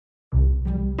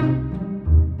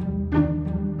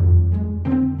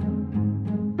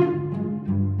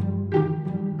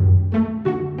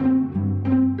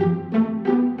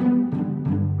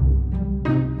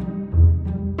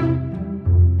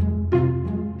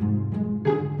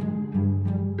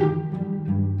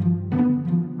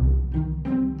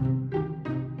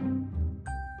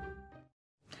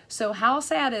So how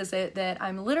sad is it that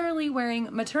I'm literally wearing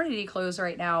maternity clothes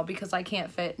right now because I can't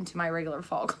fit into my regular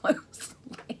fall clothes?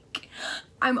 Like,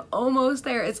 I'm almost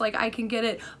there. It's like I can get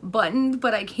it buttoned,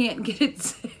 but I can't get it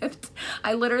zipped.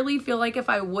 I literally feel like if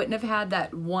I wouldn't have had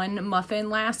that one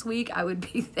muffin last week, I would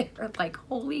be there like,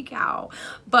 holy cow.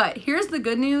 But here's the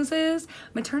good news is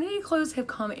maternity clothes have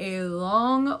come a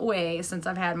long way since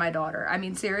I've had my daughter. I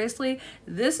mean, seriously,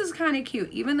 this is kind of cute,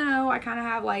 even though I kind of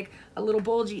have like a little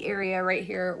bulgy area right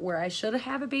here where I should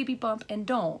have a baby bump and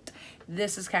don't.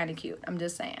 This is kind of cute. I'm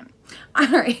just saying. All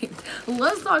right,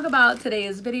 let's talk about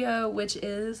today's video, which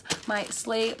is my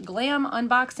SLAY GLAM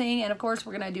unboxing. And of course,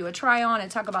 we're going to do a try on and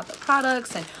talk about the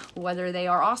products and whether they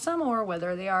are awesome or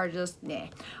whether they are just nah.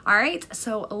 All right,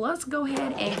 so let's go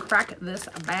ahead and crack this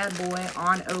bad boy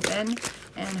on open.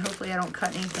 And hopefully I don't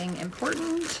cut anything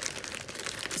important.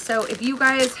 So if you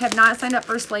guys have not signed up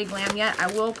for SLAY GLAM yet, I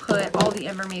will put all the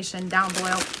information down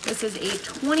below. This is a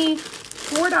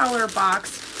 $24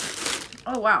 box.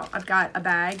 Oh wow, I've got a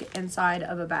bag inside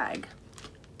of a bag.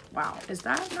 Wow, is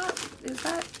that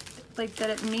like, did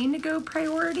it mean to go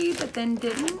priority but then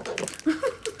didn't?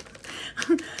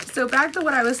 So back to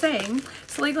what I was saying,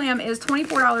 SLAY GLAM is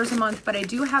 $24 a month, but I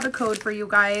do have a code for you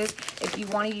guys if you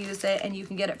want to use it, and you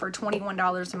can get it for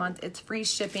 $21 a month. It's free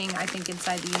shipping, I think,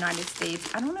 inside the United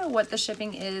States. I don't know what the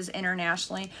shipping is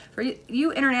internationally. For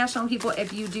you international people,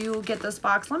 if you do get this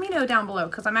box, let me know down below,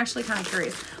 because I'm actually kind of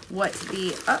curious what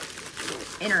the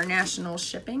international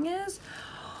shipping is.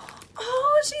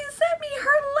 Oh, she sent me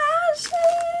her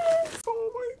lashes.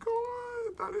 Oh my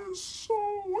god, that is so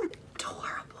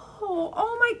adorable.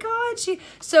 Oh my god.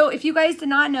 So if you guys did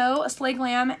not know, SLAY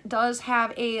GLAM does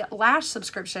have a lash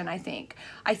subscription, I think.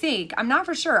 I'm not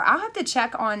for sure. I'll have to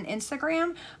check on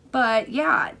Instagram, but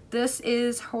yeah, this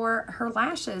is her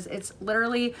lashes. It's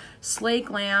literally SLAY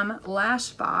GLAM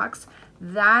lash box.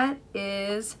 That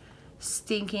is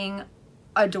stinking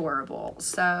adorable.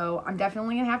 So I'm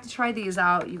definitely gonna have to try these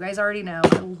out. You guys already know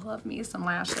I love me some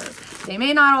lashes. They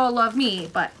may not all love me,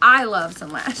 but I love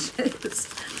some lashes.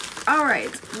 All right,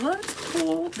 let's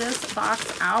pull this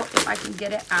box out if I can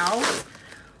get it out.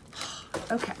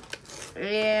 Okay,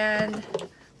 and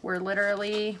we're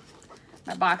literally,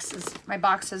 my box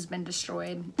has been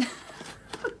destroyed.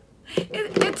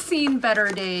 It's seen better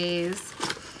days.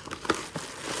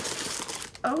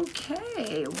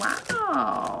 Okay,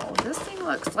 wow, this thing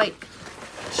looks like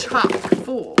chock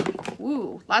full.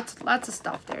 Ooh, lots of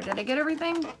stuff there. Did I get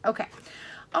everything? Okay.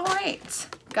 All right,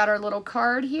 got our little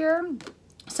card here.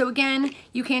 So again,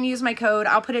 you can use my code.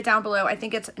 I'll put it down below. I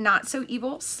think it's Not So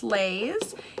Evil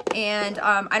Slays, and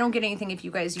I don't get anything if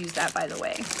you guys use that, by the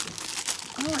way.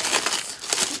 All right,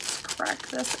 let's crack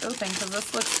this open because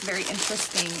this looks very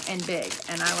interesting and big,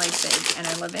 and I like big and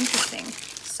I love interesting.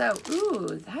 So,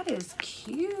 ooh, that is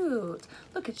cute.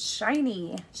 Look, it's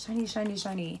shiny, shiny, shiny,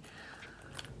 shiny.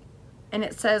 And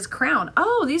it says Crown.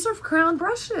 Oh, these are Crown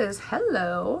brushes.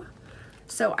 Hello.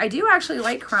 So I do actually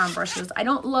like Crown brushes. I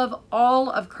don't love all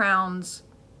of Crown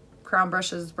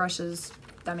brushes.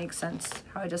 That makes sense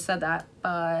how I just said that.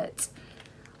 But,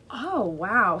 oh,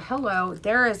 wow. Hello.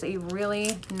 There is a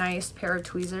really nice pair of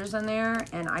tweezers in there.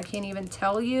 And I can't even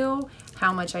tell you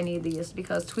how much I need these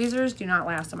because tweezers do not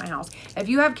last in my house. If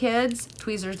you have kids,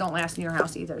 tweezers don't last in your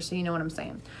house either. So you know what I'm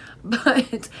saying.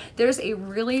 But there's a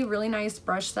really, really nice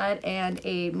brush set and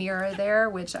a mirror there,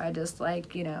 which I just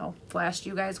like, you know, flashed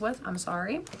you guys with. I'm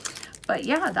sorry. But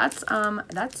yeah, that's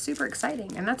super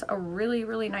exciting. And that's a really,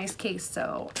 really nice case.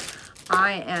 So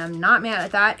I am not mad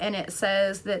at that. And it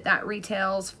says that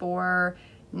retails for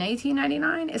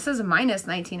 $19.99. It says minus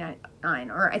 $19.99,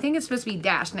 or I think it's supposed to be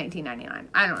dash $19.99.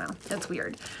 I don't know. That's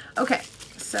weird. Okay,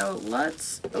 so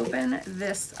let's open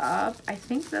this up. I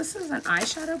think this is an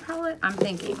eyeshadow palette. I'm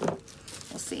thinking.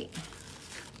 We'll see.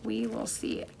 We will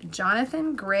see.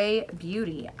 Jonathan Gray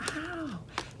Beauty. Oh,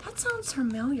 that sounds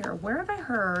familiar. Where have I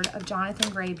heard of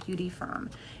Jonathan Gray Beauty from?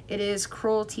 It is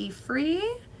cruelty-free.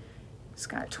 It's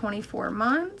got 24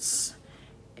 months.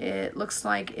 It looks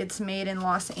like it's made in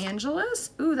Los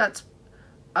Angeles. Ooh, that's,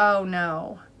 oh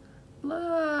no.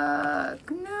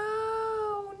 Look,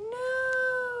 no.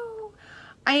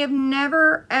 I have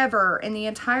never, ever, in the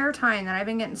entire time that I've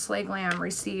been getting SLAY GLAM,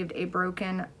 received a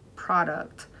broken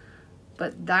product.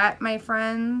 But that, my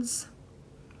friends,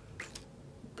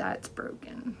 that's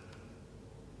broken.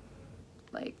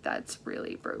 Like, that's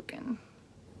really broken.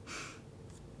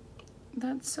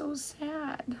 That's so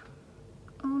sad.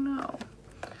 Oh no.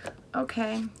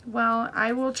 Okay, well,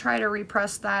 I will try to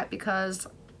repress that because,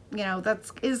 you know,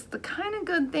 is the kind of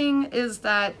good thing is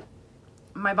that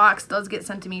my box does get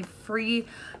sent to me free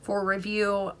for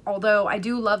review, although I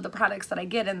do love the products that I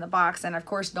get in the box, and of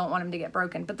course don't want them to get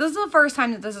broken. But this is the first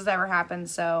time that this has ever happened,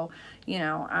 so, you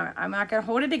know, I'm not going to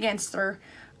hold it against her.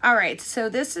 All right, so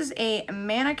this is a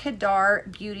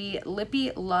Manicadar Beauty Lippy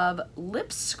Love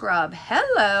Lip Scrub.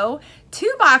 Hello!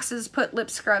 2 boxes put lip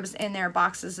scrubs in their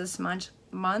boxes this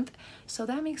month, so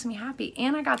that makes me happy.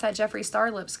 And I got that Jeffree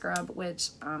Star lip scrub, which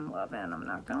I'm loving, I'm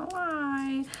not gonna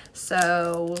lie.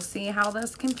 So we'll see how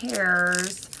this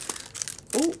compares.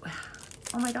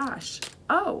 Oh my gosh.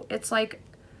 Oh, it's like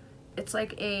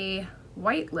a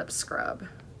white lip scrub.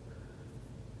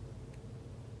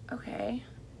 Okay.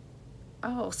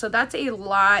 Oh, so that's a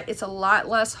lot, it's a lot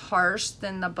less harsh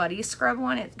than the Buddy Scrub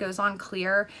one. It goes on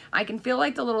clear. I can feel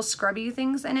like the little scrubby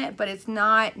things in it, but it's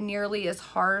not nearly as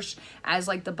harsh as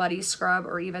like the Buddy Scrub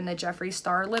or even the Jeffree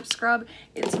Star lip scrub.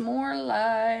 It's more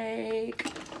like,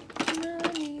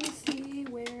 let me see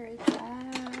where it's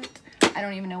at. I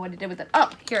don't even know what it did with it. Oh,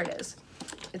 here it is.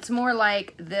 It's more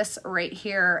like this right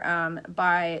here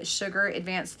by Sugar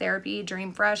Advanced Therapy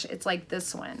Dream Fresh. It's like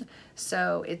this one.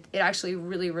 So it actually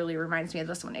really reminds me of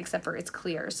this one, except for it's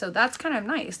clear. So that's kind of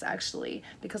nice actually,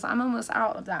 because I'm almost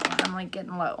out of that one. I'm like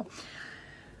getting low.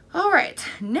 All right,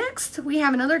 next we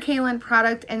have another Kaylin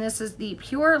product, and this is the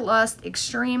Pure Lust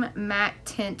Extreme Matte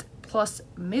Tint Plus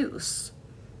Mousse.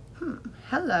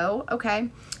 Hello, okay.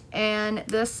 And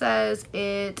this says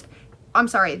I'm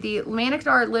sorry, the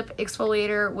Manicadar Lip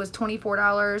Exfoliator was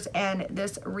 $24, and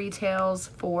this retails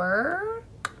for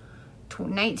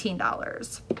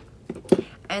 $19.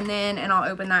 And I'll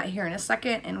open that here in a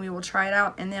second, and we will try it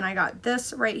out. And then I got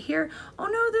this right here. Oh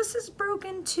no, this is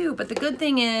broken too. But the good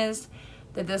thing is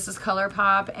that this is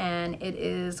ColourPop, and it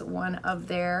is one of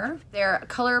their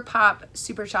ColourPop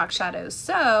Super Shock Shadows.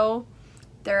 So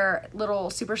their little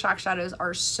Super Shock Shadows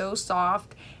are so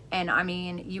soft. And I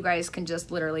mean, you guys can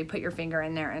just literally put your finger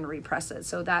in there and repress it.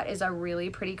 So that is a really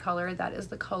pretty color. That is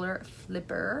the color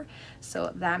Flipper.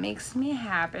 So that makes me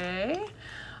happy.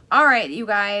 All right, you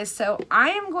guys. So I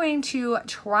am going to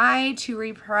try to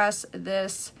repress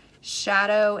this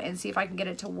shadow and see if I can get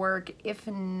it to work. If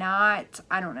not,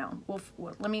 I don't know.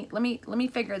 Let me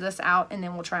figure this out, and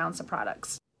then we'll try on some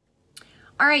products.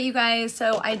 All right, you guys,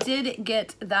 so I did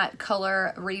get that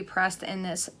color repressed in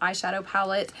this eyeshadow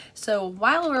palette. So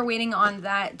while we're waiting on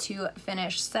that to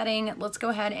finish setting, let's go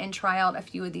ahead and try out a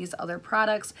few of these other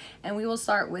products. And we will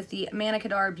start with the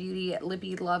Manicadar Beauty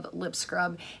Lippy Love Lip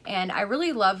Scrub. And I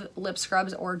really love lip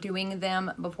scrubs, or doing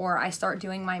them before I start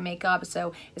doing my makeup.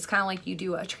 So it's kind of like you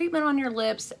do a treatment on your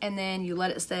lips, and then you let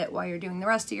it sit while you're doing the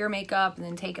rest of your makeup, and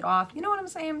then take it off. You know what I'm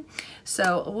saying?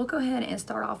 So we'll go ahead and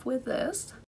start off with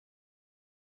this.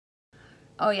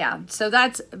 Oh yeah, so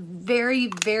that's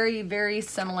very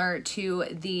similar to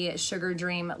the Sugar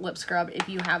Dream lip scrub if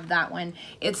you have that one.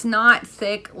 It's not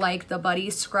thick like the Buddy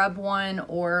Scrub one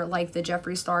or like the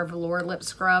Jeffree Star Velour lip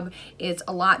scrub. It's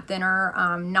a lot thinner,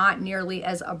 not nearly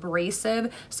as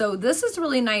abrasive. So this is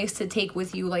really nice to take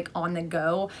with you like on the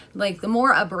go. Like the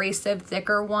more abrasive,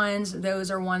 thicker ones,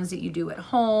 those are ones that you do at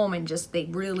home and just they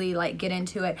really like get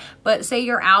into it. But say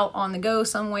you're out on the go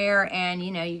somewhere and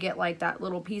you know you get like that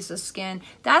little piece of skin.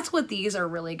 That's what these are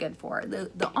really good for,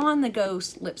 the on-the-go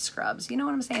lip scrubs. You know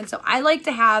what I'm saying? So I like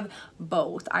to have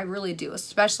both. I really do,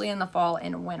 especially in the fall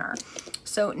and winter.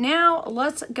 So now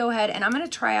let's go ahead and I'm going to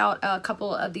try out a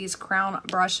couple of these crown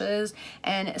brushes.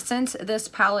 And since this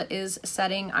palette is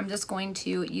setting, I'm just going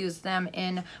to use them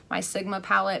in my Sigma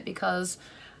palette because,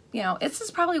 you know, this is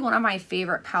probably one of my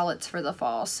favorite palettes for the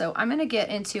fall. So I'm going to get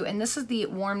into, and this is the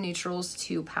Warm Neutrals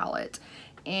 2 palette.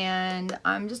 And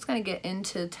I'm just going to get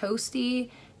into Toasty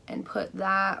and put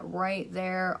that right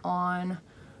there on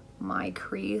my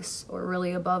crease, or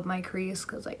really above my crease,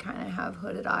 because I kind of have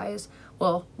hooded eyes.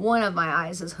 Well, one of my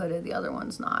eyes is hooded, the other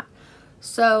one's not.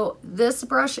 So this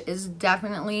brush is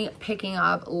definitely picking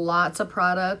up lots of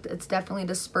product. It's definitely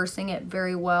dispersing it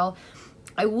very well.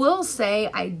 I will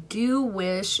say I do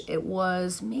wish it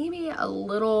was maybe a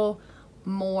little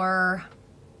more,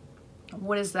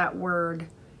 what is that word?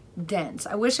 Dense.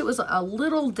 I wish it was a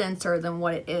little denser than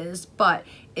what it is, but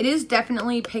it is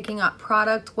definitely picking up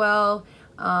product well.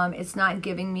 It's not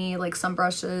giving me like some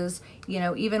brushes, you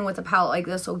know, even with a palette like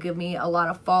this will give me a lot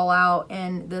of fallout,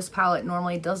 and this palette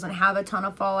normally doesn't have a ton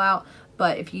of fallout,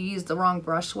 but if you use the wrong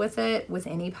brush with it, with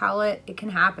any palette, it can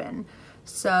happen.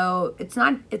 So it's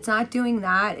not doing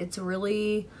that. It's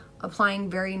really applying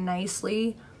very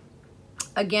nicely.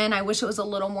 Again, I wish it was a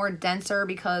little more denser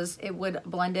because it would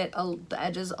blend it the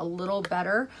edges a little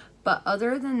better. But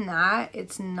other than that,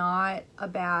 it's not a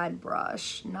bad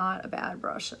brush. Not a bad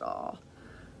brush at all.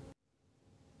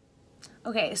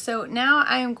 Okay, so now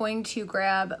I am going to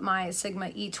grab my Sigma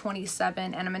E27,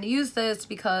 and I'm going to use this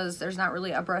because there's not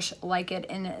really a brush like it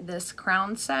in this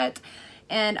crown set.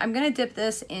 And I'm going to dip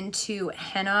this into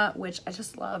henna, which I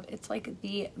just love. It's like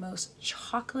the most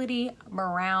chocolatey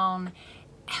brown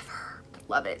ever.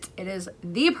 Love it. It is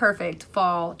the perfect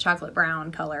fall chocolate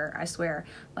brown color, I swear.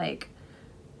 Like,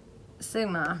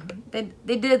 Sigma, they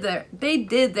did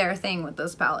their thing with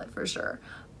this palette for sure.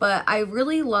 But I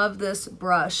really love this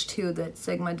brush too that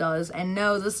Sigma does. And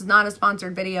no, this is not a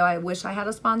sponsored video. I wish I had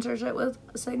a sponsorship with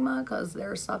Sigma because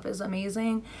their stuff is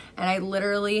amazing. And I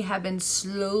literally have been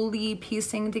slowly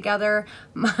piecing together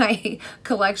my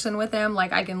collection with them.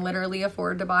 Like, I can literally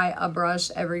afford to buy a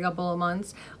brush every couple of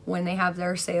months when they have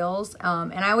their sales.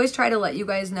 And I always try to let you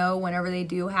guys know whenever they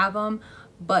do have them.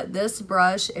 But this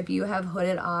brush, if you have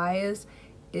hooded eyes,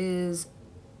 is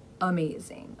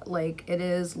amazing. Like, it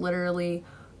is literally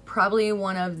probably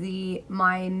one of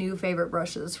my new favorite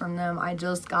brushes from them. I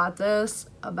just got this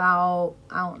about,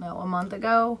 I don't know, a month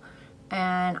ago,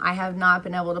 and I have not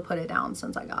been able to put it down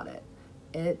since I got it.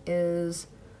 It is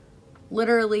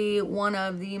literally one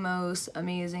of the most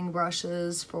amazing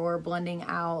brushes for blending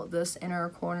out this inner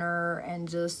corner and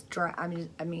just dry.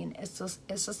 I mean, it's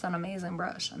just an amazing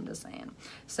brush. I'm just saying.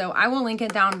 So I will link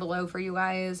it down below for you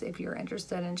guys if you're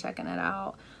interested in checking it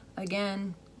out.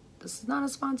 Again, this is not a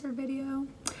sponsored video.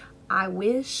 I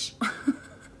wish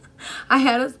I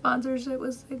had a sponsorship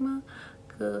with Sigma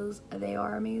because they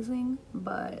are amazing,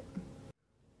 but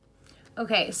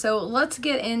okay, so let's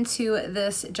get into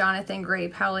this Jonathan Gray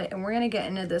palette, and we're going to get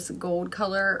into this gold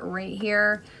color right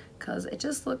here because it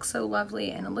just looks so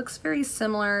lovely, and it looks very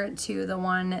similar to the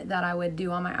one that I would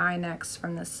do on my eye next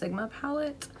from the Sigma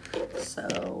palette.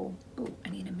 So, ooh, I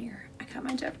need a mirror. I got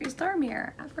my Jeffree Star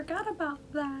mirror. I forgot about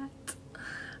that.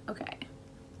 Okay.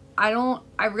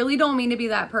 I really don't mean to be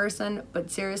that person, but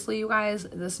seriously, you guys,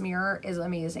 this mirror is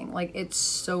amazing. Like, it's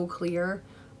so clear.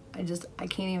 I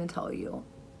can't even tell you.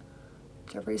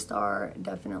 Jeffree Star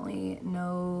definitely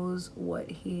knows what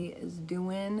he is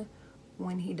doing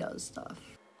when he does stuff.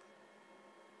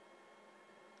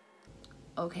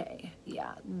 Okay,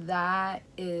 yeah, that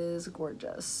is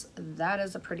gorgeous. That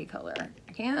is a pretty color.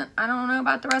 I don't know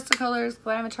about the rest of the colors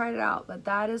because I haven't tried it out, but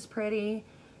that is pretty.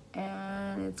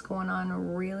 And it's going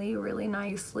on really, really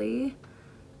nicely.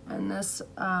 And this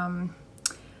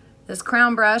this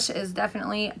crown brush is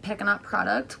definitely picking up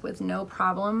product with no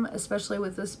problem, especially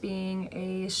with this being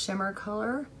a shimmer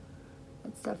color.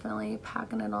 It's definitely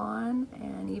packing it on,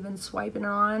 and even swiping it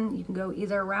on. You can go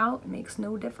either route, it makes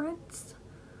no difference.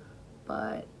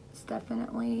 But it's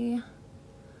definitely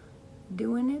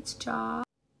doing its job.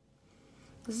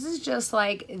 This is just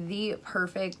like the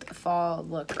perfect fall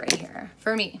look right here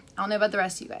for me. I don't know about the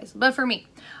rest of you guys, but for me.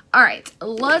 All right,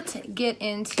 let's get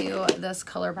into this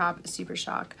ColourPop Super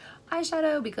Shock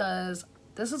eyeshadow because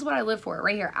this is what I live for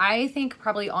right here. I think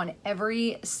probably on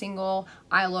every single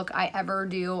eye look I ever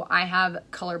do, I have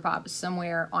ColourPop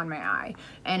somewhere on my eye,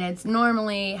 and it's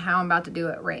normally how I'm about to do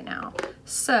it right now.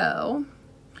 So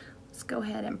let's go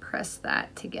ahead and press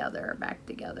that together, back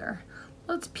together.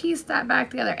 Let's piece that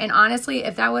back together. And honestly,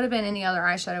 if that would have been any other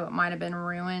eyeshadow, it might have been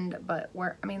ruined. But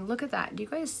I mean, look at that. Do you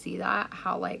guys see that?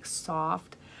 How like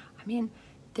soft? I mean,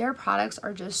 their products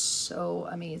are just so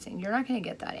amazing. You're not going to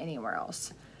get that anywhere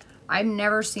else. I've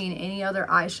never seen any other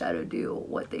eyeshadow do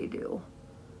what they do.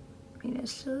 I mean,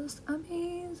 it's just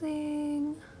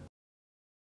amazing.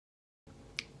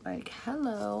 Like,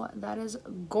 hello, that is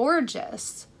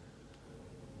gorgeous.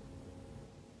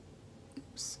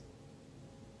 Oops.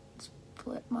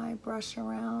 Flip my brush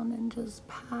around and just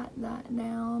pat that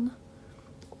down.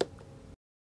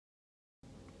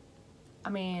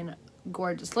 I mean,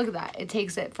 gorgeous. Look at that. It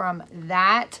takes it from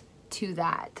that to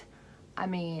that. I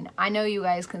mean, I know you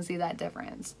guys can see that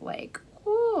difference. Like,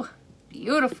 ooh,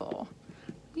 beautiful.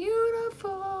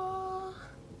 Beautiful.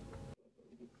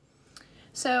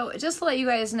 So just to let you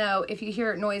guys know, if you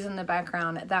hear noise in the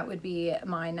background, that would be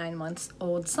my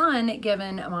 9-month-old son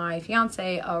giving my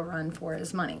fiance a run for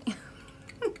his money.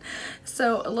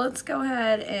 So let's go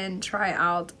ahead and try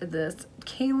out this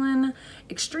Kaylin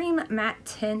Extreme Matte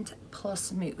Tint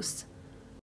Plus Mousse.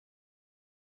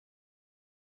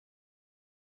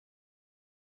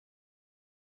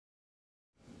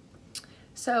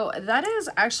 So that is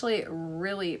actually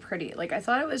really pretty. Like, I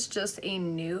thought it was just a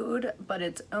nude, but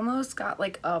it's almost got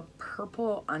like a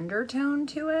purple undertone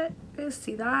to it. You guys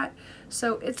see that?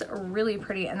 So it's really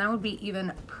pretty, and that would be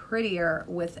even prettier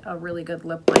with a really good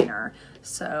lip liner.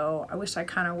 So I wish I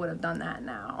kind of would have done that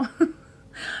now.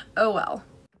 Oh well.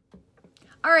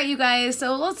 All right, you guys,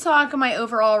 so let's talk my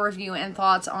overall review and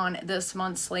thoughts on this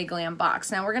month's Slay Glam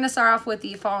box. Now, we're going to start off with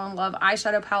the Fall in Love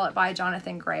eyeshadow palette by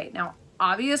Jonathan Gray. Now,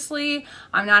 obviously,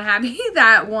 I'm not happy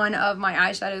that one of my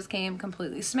eyeshadows came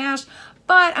completely smashed,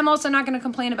 but I'm also not going to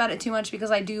complain about it too much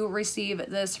because I do receive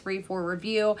this free for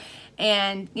review,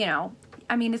 and, you know,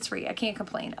 I mean, it's free. I can't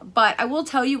complain. But I will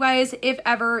tell you guys, if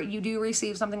ever you do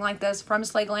receive something like this from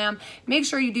Slay Glam, make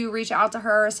sure you do reach out to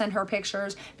her, send her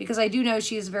pictures, because I do know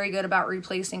she is very good about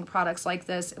replacing products like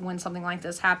this when something like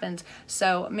this happens.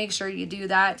 So make sure you do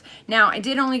that. Now, I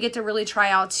did only get to really try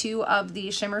out 2 of the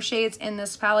shimmer shades in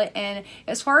this palette, and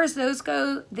as far as those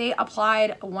go, they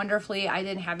applied wonderfully. I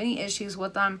didn't have any issues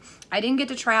with them. I didn't get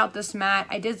to try out this matte.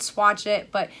 I did swatch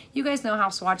it, but you guys know how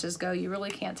swatches go. You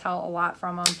really can't tell a lot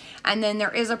from them. And then there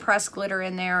is a pressed glitter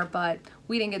in there, but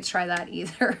we didn't get to try that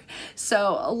either.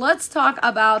 So let's talk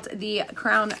about the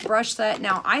Crown brush set.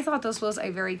 Now, I thought this was a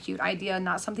very cute idea,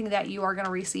 not something that you are going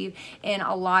to receive in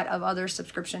a lot of other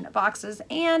subscription boxes.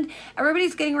 And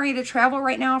everybody's getting ready to travel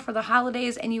right now for the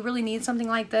holidays, and you really need something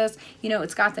like this. You know,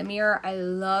 it's got the mirror. I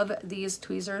love these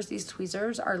tweezers. These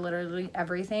tweezers are literally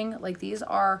everything. Like, these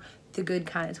are the good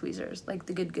kind of tweezers, like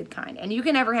the good kind. And you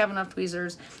can never have enough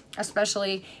tweezers,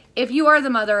 especially if you are the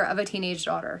mother of a teenage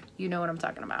daughter. You know what I'm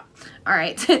talking about. All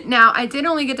right. Now, I did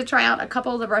only get to try out a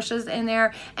couple of the brushes in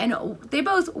there, and they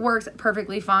both worked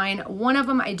perfectly fine. One of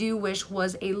them I do wish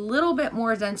was a little bit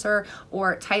more denser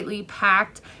or tightly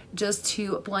packed, just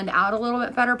to blend out a little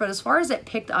bit better, but as far as it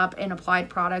picked up and applied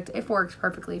product, it worked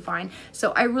perfectly fine.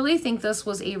 So I really think this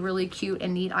was a really cute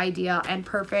and neat idea and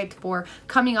perfect for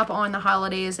coming up on the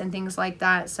holidays and things like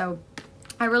that. So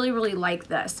I really, really like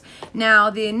this.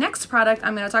 Now, the next product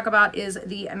I'm going to talk about is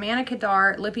the Amanda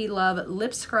Kadar Lippy Love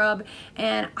Lip Scrub,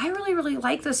 and I really, really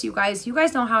like this, you guys. You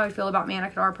guys know how I feel about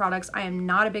Amanda Kadar products. I am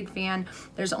not a big fan.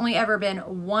 There's only ever been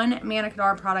one Amanda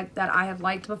Kadar product that I have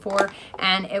liked before,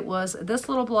 and it was this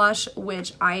little blush,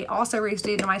 which I also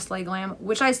received in my Slay Glam,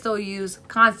 which I still use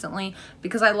constantly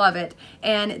because I love it.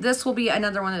 And this will be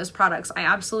another one of those products. I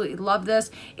absolutely love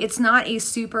this. It's not a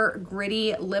super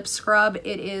gritty lip scrub.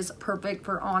 It is perfect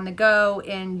for on the go,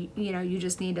 and you know, you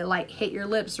just need to like hit your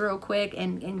lips real quick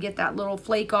and get that little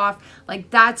flake off. Like,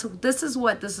 this is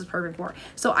what this is perfect for.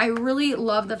 So I really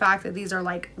love the fact that these are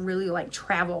like really like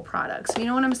travel products. You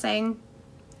know what I'm saying?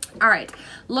 All right,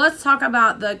 let's talk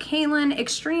about the Kaylin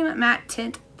Extreme Matte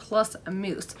Tint Plus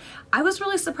Mousse. I was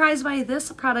really surprised by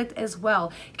this product as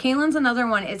well. Kaylin's another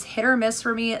one. It's hit or miss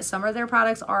for me. Some of their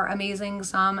products are amazing,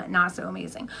 some not so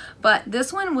amazing. But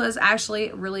this one was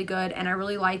actually really good, and I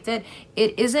really liked it.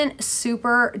 It isn't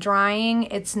super drying.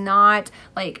 It's not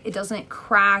like, it doesn't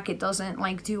crack. It doesn't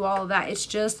like do all of that. It's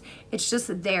just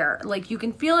there. Like, you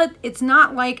can feel it. It's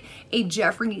not like a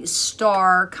Jeffree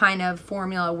Star kind of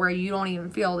formula where you don't even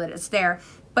feel that it's there.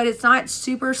 But it's not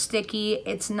super sticky.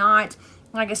 It's not,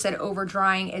 like I said, over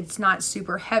drying. It's not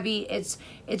super heavy. It's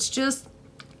just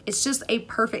a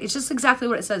perfect, it's just exactly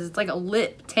what it says. It's like a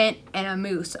lip tint and a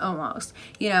mousse almost.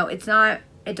 You know, it's not,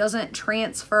 it doesn't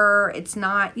transfer. It's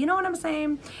not, you know what I'm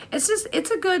saying? It's just,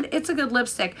 it's a good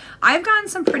lipstick. I've gotten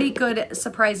some pretty good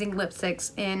surprising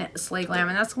lipsticks in Slay Glam,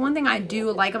 and that's one thing I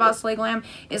do like about Slay Glam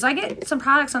is I get some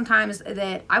products sometimes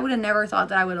that I would have never thought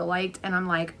that I would have liked, and I'm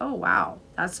like, oh wow,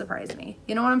 that surprised me.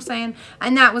 You know what I'm saying?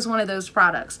 And that was one of those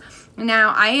products.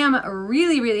 Now, I am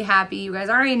really, really happy. You guys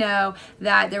already know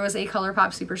that there was a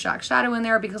ColourPop Super Shock Shadow in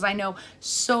there because I know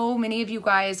so many of you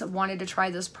guys wanted to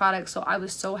try this product. So I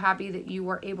was so happy that you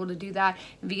were able to do that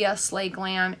via Slay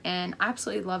Glam, and I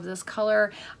absolutely love this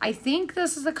color. I think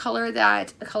this is a color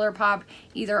that ColourPop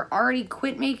either already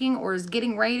quit making or is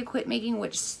getting ready to quit making,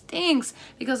 which stinks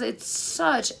because it's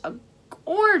such a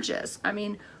gorgeous, I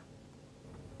mean,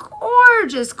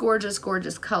 gorgeous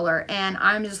color, and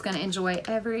I'm just gonna enjoy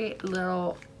every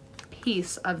little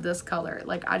piece of this color.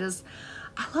 Like, I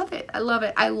love it. I love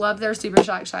it. I love their Super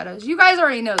Shock shadows. You guys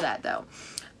already know that though.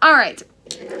 All right,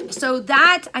 so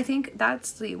that, I think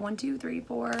that's the 1, 2, 3,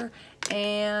 4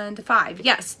 and 5.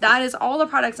 Yes, that is all the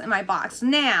products in my box.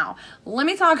 Now let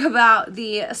me talk about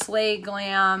the Slay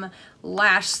Glam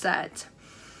lash set.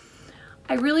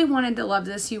 I really wanted to love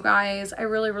this, you guys. I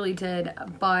really, really did,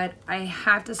 but I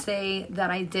have to say that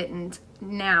I didn't.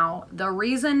 Now, the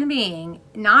reason being,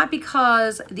 not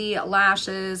because the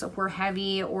lashes were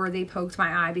heavy or they poked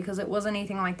my eye, because it wasn't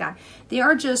anything like that. They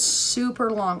are just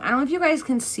super long. I don't know if you guys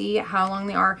can see how long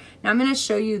they are. Now, I'm going to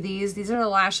show you these. These are the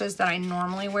lashes that I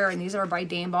normally wear, and these are by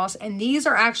Dame Boss, and these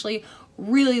are actually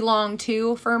really long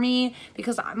too for me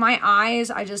because my eyes,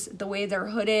 the way they're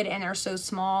hooded and they're so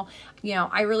small, you know,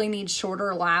 I really need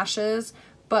shorter lashes.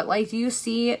 But like, do you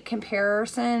see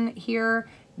comparison here?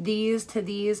 these to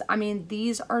these. I mean,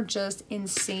 these are just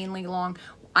insanely long.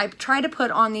 I tried to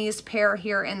put on these pair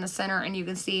here in the center, and you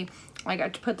can see, like, I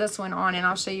put this one on, and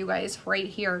I'll show you guys right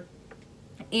here.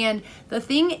 And the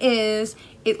thing is,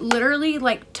 it literally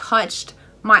like touched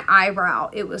my eyebrow.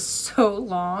 It was so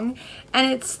long,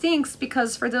 and it stinks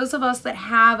because for those of us that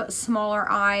have smaller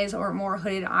eyes or more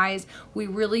hooded eyes, we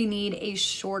really need a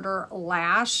shorter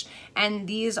lash. And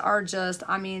these are just,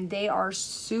 I mean, they are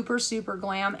super, super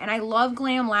glam. And I love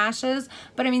glam lashes,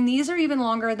 but I mean, these are even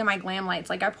longer than my glam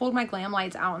lights. Like, I pulled my glam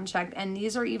lights out and checked, and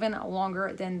these are even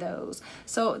longer than those.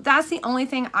 So that's the only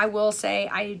thing I will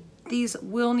say. These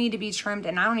will need to be trimmed,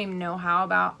 and I don't even know how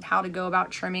to go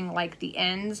about trimming like the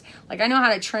ends. Like, I know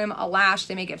how to trim a lash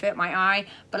to make it fit my eye,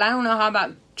 but I don't know how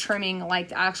about trimming like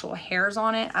the actual hairs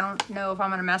on it. I don't know if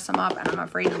I'm gonna mess them up, and I'm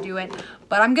afraid to do it,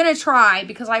 but I'm gonna try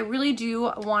because I really do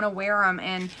want to wear them.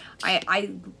 And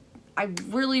I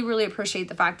really, really appreciate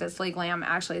the fact that SLAY GLAM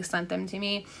actually sent them to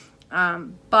me,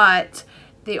 but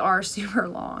they are super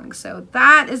long. So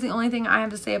that is the only thing I have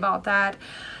to say about that.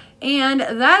 And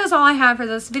that is all I have for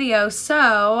this video.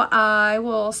 So I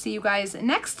will see you guys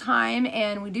next time.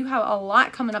 And we do have a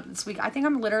lot coming up this week. I think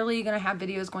I'm literally going to have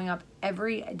videos going up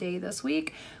every day this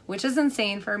week, which is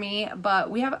insane for me. But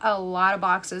we have a lot of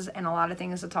boxes and a lot of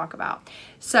things to talk about.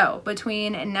 So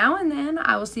between now and then,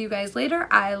 I will see you guys later.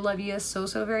 I love you so,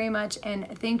 so very much.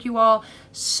 And thank you all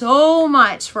so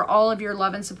much for all of your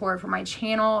love and support for my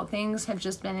channel. Things have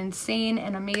just been insane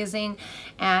and amazing.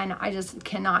 And I just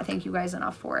cannot thank you guys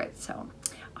enough for it. So,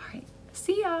 all right.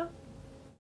 See ya.